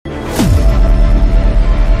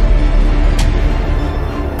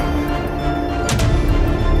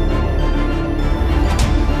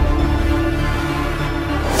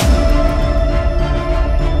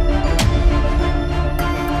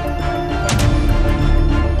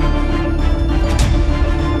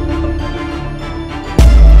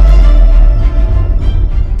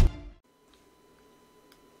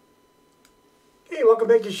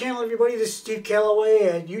the channel, everybody. This is Steve Callaway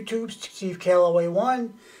at YouTube, Steve Callaway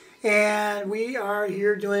 1. And we are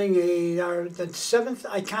here doing the 7th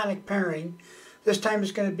iconic pairing. This time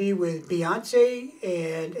it's going to be with Beyonce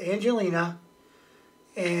and Angelina.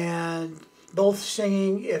 And both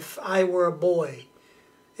singing If I Were a Boy.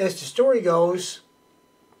 As the story goes,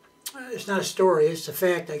 it's not a story, it's a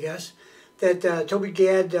fact, I guess, that Toby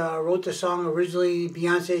Gad wrote the song originally.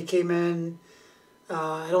 Beyonce came in.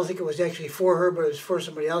 I don't think it was actually for her, but it was for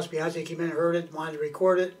somebody else. Beyonce came in, heard it, wanted to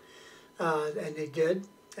record it, and they did.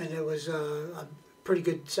 And it was a pretty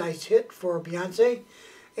good sized hit for Beyonce.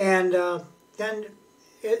 And then,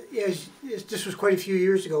 this was quite a few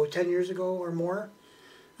years ago, 10 years ago or more.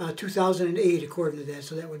 2008, according to that.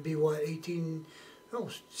 So that would be, what, 16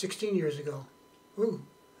 years ago. Ooh,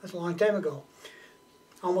 that's a long time ago.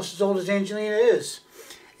 Almost as old as Angelina is.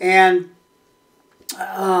 And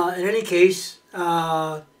in any case,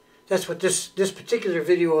 that's what this particular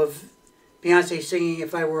video of Beyonce singing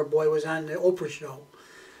If I Were a Boy was on the Oprah show,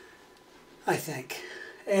 I think.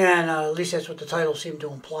 And at least that's what the title seemed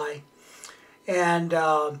to imply. And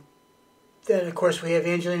then, of course, we have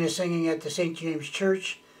Angelina singing at the St. James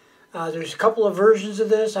Church. There's a couple of versions of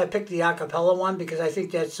this. I picked the a cappella one because I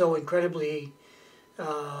think that's so incredibly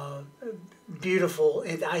beautiful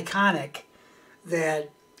and iconic that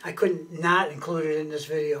I couldn't not include it in this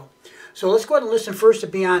video. So let's go ahead and listen first to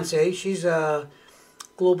Beyonce. She's a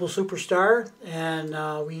global superstar, and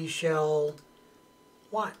we shall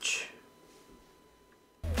watch.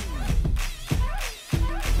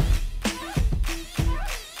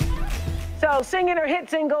 So, singing her hit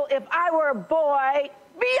single, If I Were a Boy,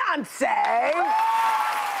 Beyonce.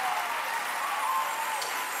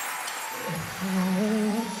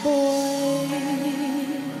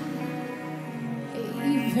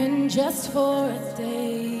 Even just for a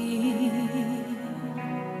day,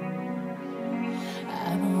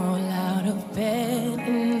 I'd roll out of bed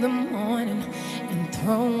in the morning and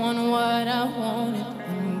throw on what I wanted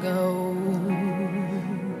and go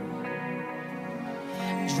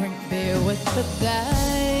drink beer with the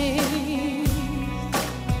guys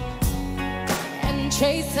and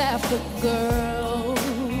chase after girls.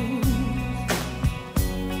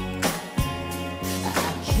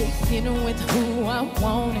 You know, with who I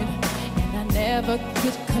wanted, and I never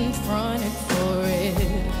get confronted for it,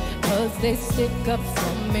 'cause they stick up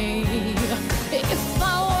for me. If I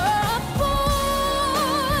were a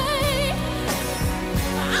boy,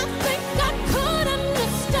 I think I could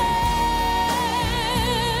understand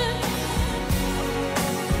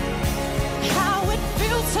how it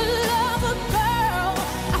feels to love a girl.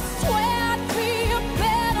 I swear I'd be a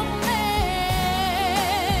better man.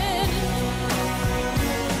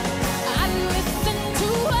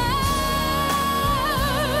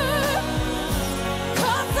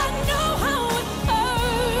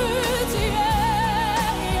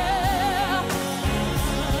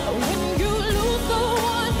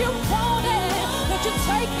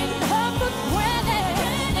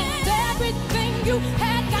 You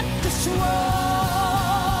had got destroyed.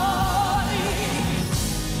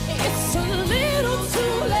 It's a little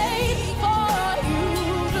too late for you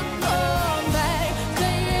to come back.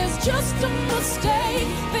 Say it's just a mistake.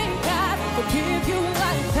 Think I'd forgive you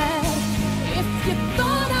like that. If you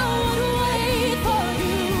thought I would wait for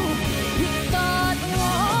you, you thought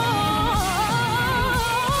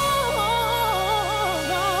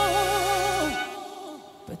wrong.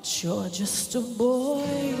 But you're just a boy.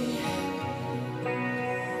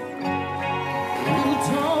 You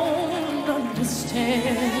don't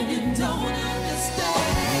understand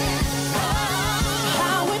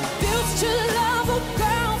how it feels to love a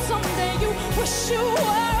girl. Someday you wish you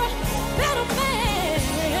were a better man.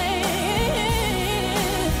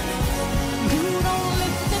 You don't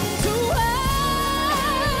listen to her.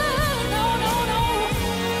 No, no, no.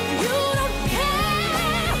 You don't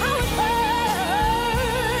care how it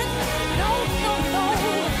hurts. No, no, no.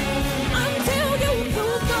 Until you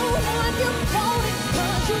lose the one you wanted,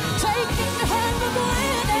 'cause you take it.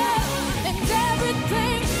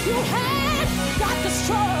 You had got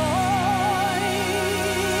destroyed,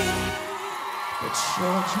 but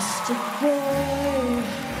you're just a boy.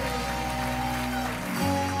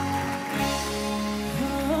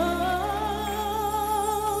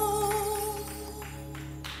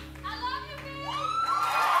 I love you, baby.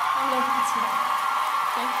 I love you too.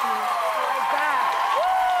 Thank you. Like that.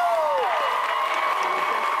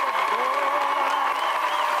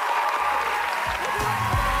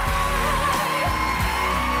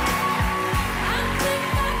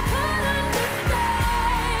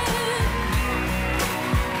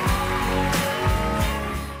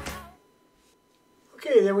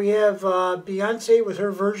 have Beyonce with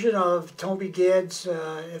her version of Toby Gadd's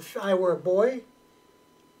If I Were a Boy.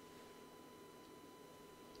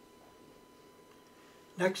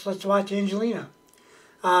 Next, let's watch Angelina.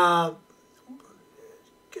 I'm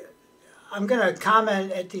going to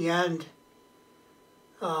comment at the end,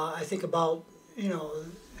 I think, about, you know,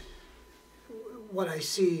 what I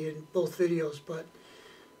see in both videos. But,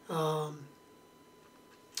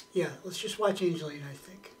 yeah, let's just watch Angelina, I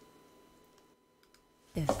think.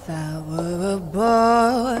 If I were a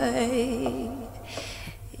boy,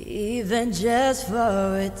 even just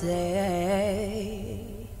for a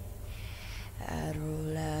day, I'd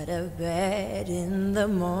roll out of bed in the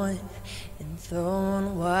morning and throw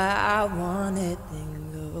on what I wanted,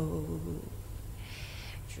 then go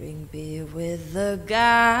drink beer with the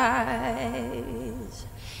guys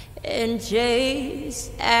and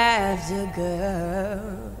chase after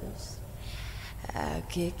girls. I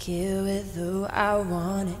could kill with who I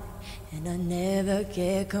wanted, and I never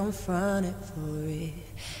get confronted for it,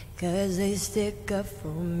 'cause they stick up for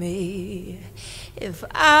me. If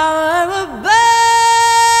I were a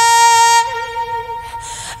bird,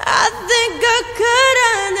 I think I could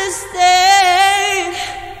understand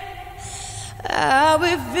how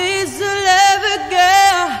it feels to love a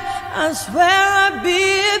girl. I swear I'd be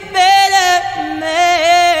a better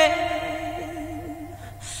man.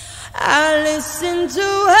 I listen to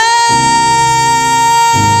her,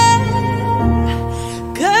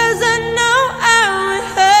 'cause I know how it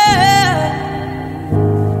hurts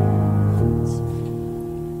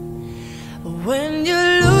when you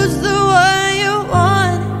lose the one you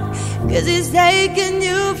want, 'cause he's taking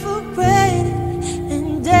you for granted,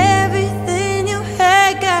 and everything you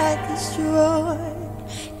had got destroyed.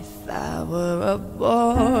 If I were a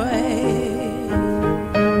boy,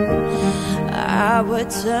 I would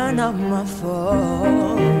turn off my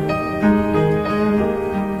phone,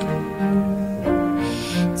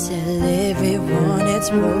 tell everyone it's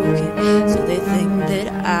broken, so they think that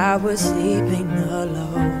I was sleeping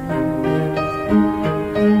alone.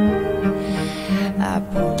 I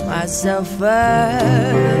put myself first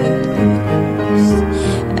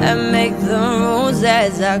and make the rules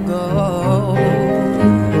as I go,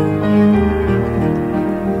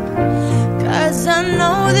 'cause I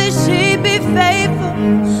know that she'd be faithful,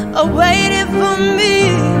 or waiting for me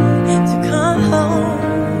to come home,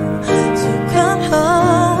 to come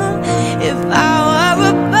home. If I were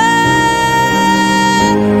a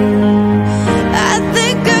bird, I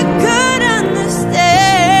think I could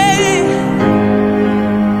understand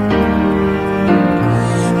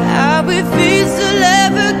how it feels to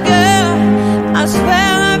love a girl. I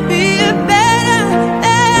swear I'd be a better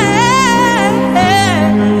man.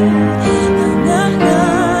 No, no,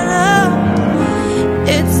 no.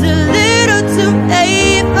 It's a little too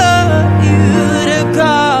late for you to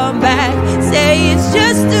come back. Say it's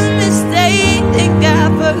just a mistake, think I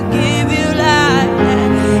forgive you like that.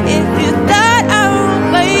 If you thought I would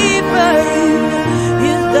wait for you,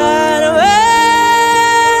 you thought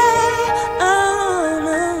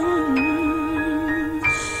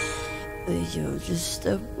but you're just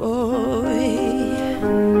a boy.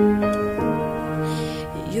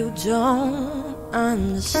 You don't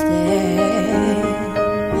understand.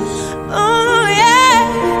 Oh yeah,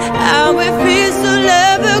 how it feels to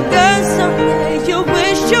love a girl someday. You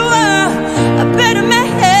wish you were a better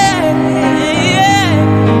man. Yeah.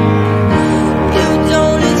 You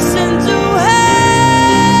don't listen to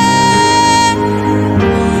her.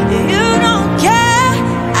 You don't care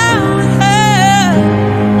how it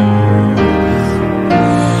hurts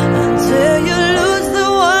until you lose the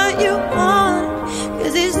one you want,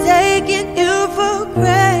 'cause he's taking you for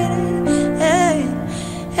granted.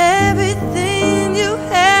 Everything you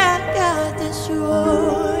had got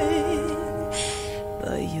destroyed,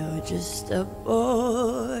 but you're just a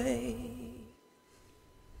boy.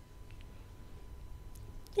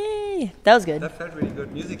 Yay, that was good. That felt really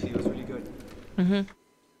good. Musically, it was really good. Mm-hmm.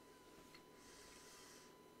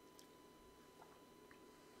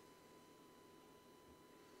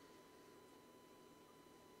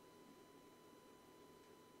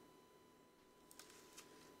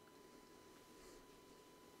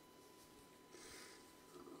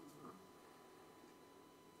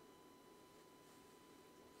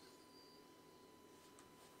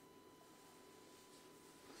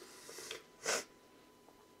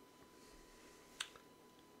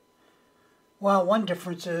 Well, one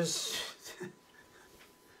difference is,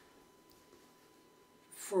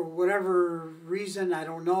 for whatever reason, I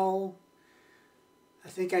don't know. I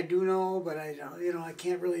think I do know, but I don't, you know, I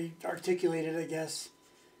can't really articulate it, I guess.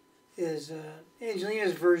 Is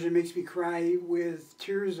Angelina's version makes me cry with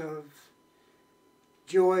tears of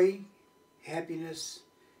joy, happiness,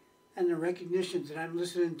 and the recognition that I'm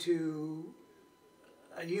listening to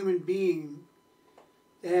a human being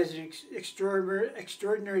that has an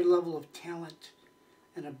extraordinary level of talent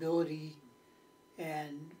and ability,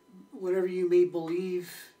 and whatever you may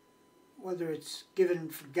believe, whether it's given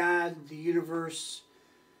from God, the universe,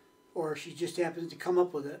 or she just happens to come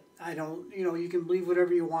up with it. I don't, you can believe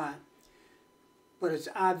whatever you want, but it's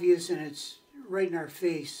obvious and it's right in our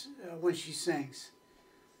face when she sings.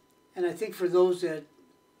 And I think for those that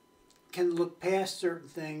can look past certain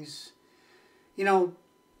things, Beyonce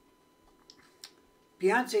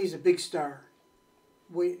is a big star,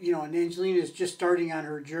 and Angelina is just starting on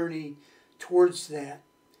her journey towards that.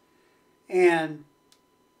 And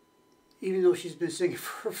even though she's been singing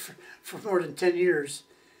for more than 10 years,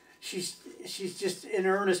 she's just in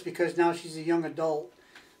earnest because now she's a young adult.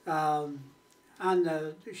 She's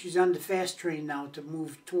on the fast train now to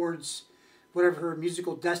move towards whatever her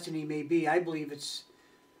musical destiny may be. I believe it's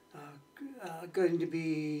going to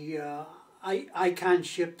be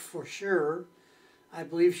iconship for sure. I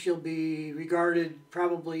believe she'll be regarded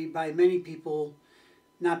probably by many people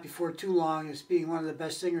not before too long as being one of the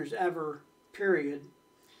best singers ever, period.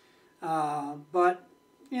 But,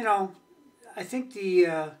 I think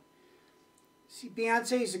Beyonce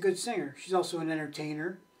is a good singer. She's also an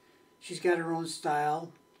entertainer. She's got her own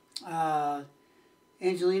style.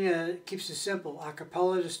 Angelina keeps it simple. A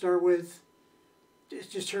cappella to start with. It's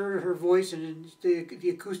just her voice and the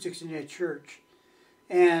acoustics in that church.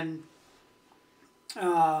 And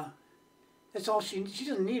that's all she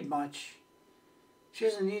doesn't need much. She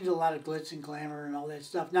doesn't need a lot of glitz and glamour and all that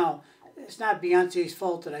stuff. Now, it's not Beyonce's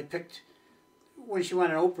fault that I picked when she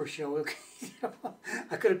went on an Oprah show.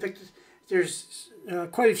 I could have picked. There's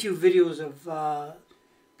quite a few videos of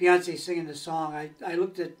Beyonce singing the song. I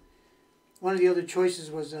looked at one of the other choices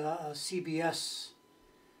was a CBS,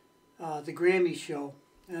 the Grammy show,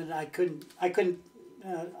 and I couldn't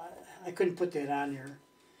put that on there.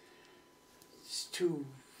 It's too.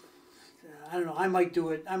 I don't know. I might do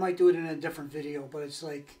it. I might do it in a different video, but it's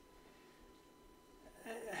like,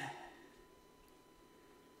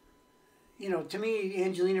 to me,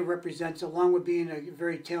 Angelina represents, along with being a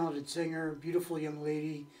very talented singer, beautiful young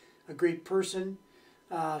lady, a great person.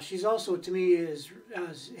 She's also, to me,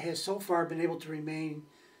 has so far been able to remain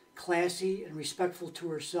classy and respectful to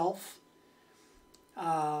herself.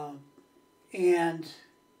 And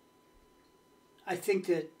I think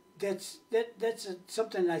that's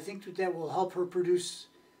something I think that will help her produce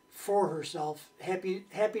for herself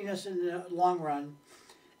happiness in the long run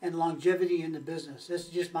and longevity in the business. That's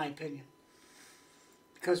just my opinion.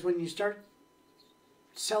 Because when you start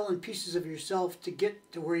selling pieces of yourself to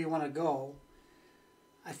get to where you want to go,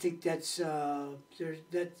 I think that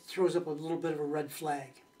throws up a little bit of a red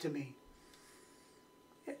flag to me.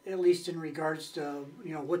 At least in regards to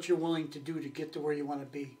what you're willing to do to get to where you want to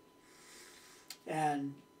be.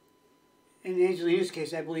 And in Angelina's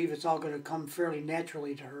case, I believe it's all going to come fairly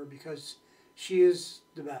naturally to her because she is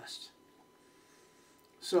the best.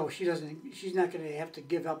 So she's not going to have to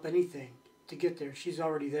give up anything to get there. She's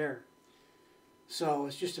already there. So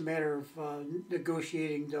it's just a matter of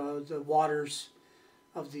negotiating the waters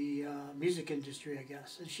of the music industry, I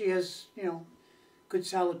guess. And she has, good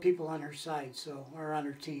solid people on her side, or on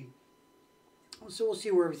her team. So we'll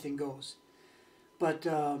see where everything goes. But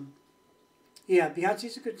yeah,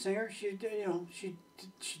 Beyonce's a good singer. She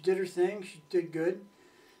did her thing. She did good.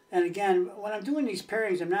 And again, when I'm doing these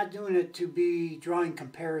pairings, I'm not doing it to be drawing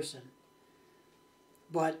comparison.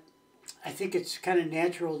 But I think it's kind of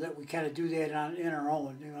natural that we kind of do that on our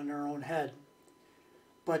own head.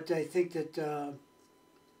 But I think that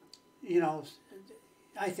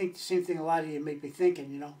I think the same thing a lot of you may be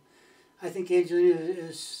thinking. I think Angelina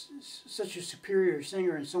is such a superior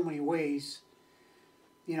singer in so many ways.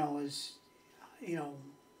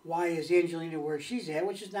 Why is Angelina where she's at,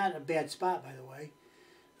 which is not a bad spot, by the way.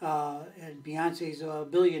 And Beyonce's a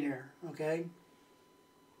billionaire, okay?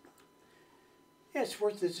 Yeah, it's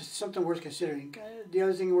something worth considering. The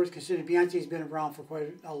other thing worth considering, Beyonce's been around for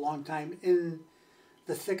quite a long time in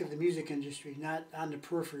the thick of the music industry, not on the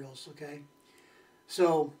peripherals, okay?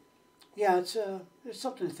 So, yeah, it's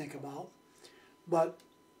something to think about. But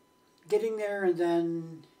getting there and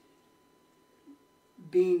then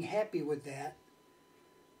being happy with that,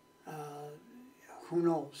 who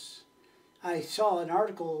knows? I saw an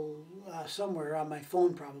article somewhere on my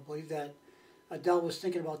phone probably that Adele was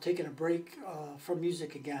thinking about taking a break from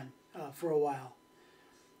music again for a while.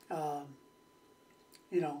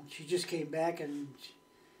 She just came back and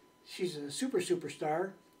she's a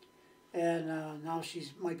superstar, and now she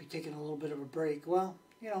might be taking a little bit of a break. Well,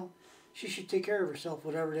 she should take care of herself,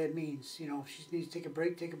 whatever that means. You know, if she needs to take a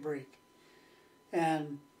break, take a break.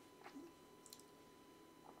 And,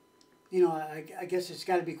 you know, I guess it's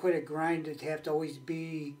got to be quite a grind to have to always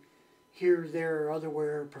be here, there, or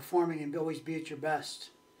otherwhere performing and always be at your best.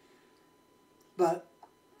 But,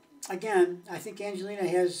 again, I think Angelina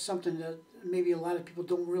has something that maybe a lot of people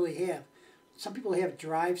don't really have. Some people have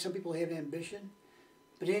drive, some people have ambition.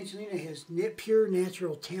 But Angelina has pure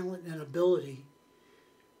natural talent and ability.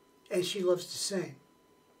 And she loves to sing.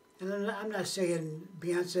 And I'm not saying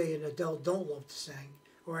Beyonce and Adele don't love to sing,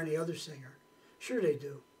 or any other singer. Sure they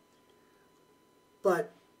do.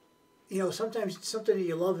 But, you know, sometimes it's something that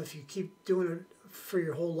you love if you keep doing it for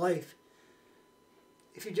your whole life.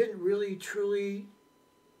 If you didn't really, truly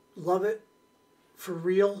love it for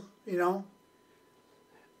real, you know,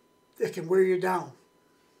 it can wear you down.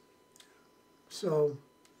 So,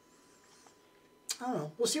 I don't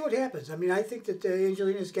know. We'll see what happens. I mean, I think that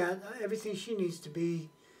Angelina's got everything she needs to be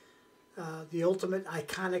the ultimate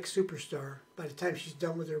iconic superstar by the time she's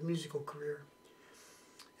done with her musical career.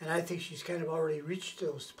 And I think she's kind of already reached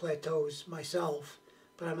those plateaus myself,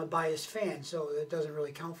 but I'm a biased fan, so that doesn't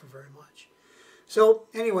really count for very much. So,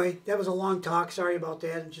 anyway, that was a long talk. Sorry about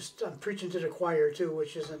that. And I'm preaching to the choir, too,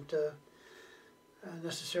 which isn't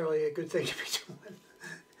necessarily a good thing to be doing.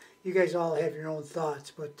 You guys all have your own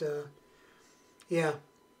thoughts, but, yeah.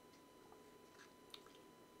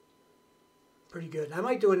 Pretty good. I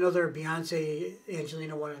might do another Beyonce,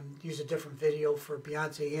 Angelina one and use a different video for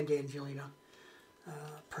Beyonce and Angelina.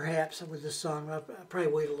 Perhaps with this song. I'll probably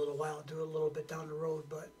wait a little while and do it a little bit down the road,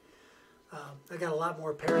 but I got a lot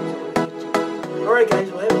more pairings I want to get to. Alright guys,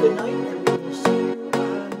 well have a good night.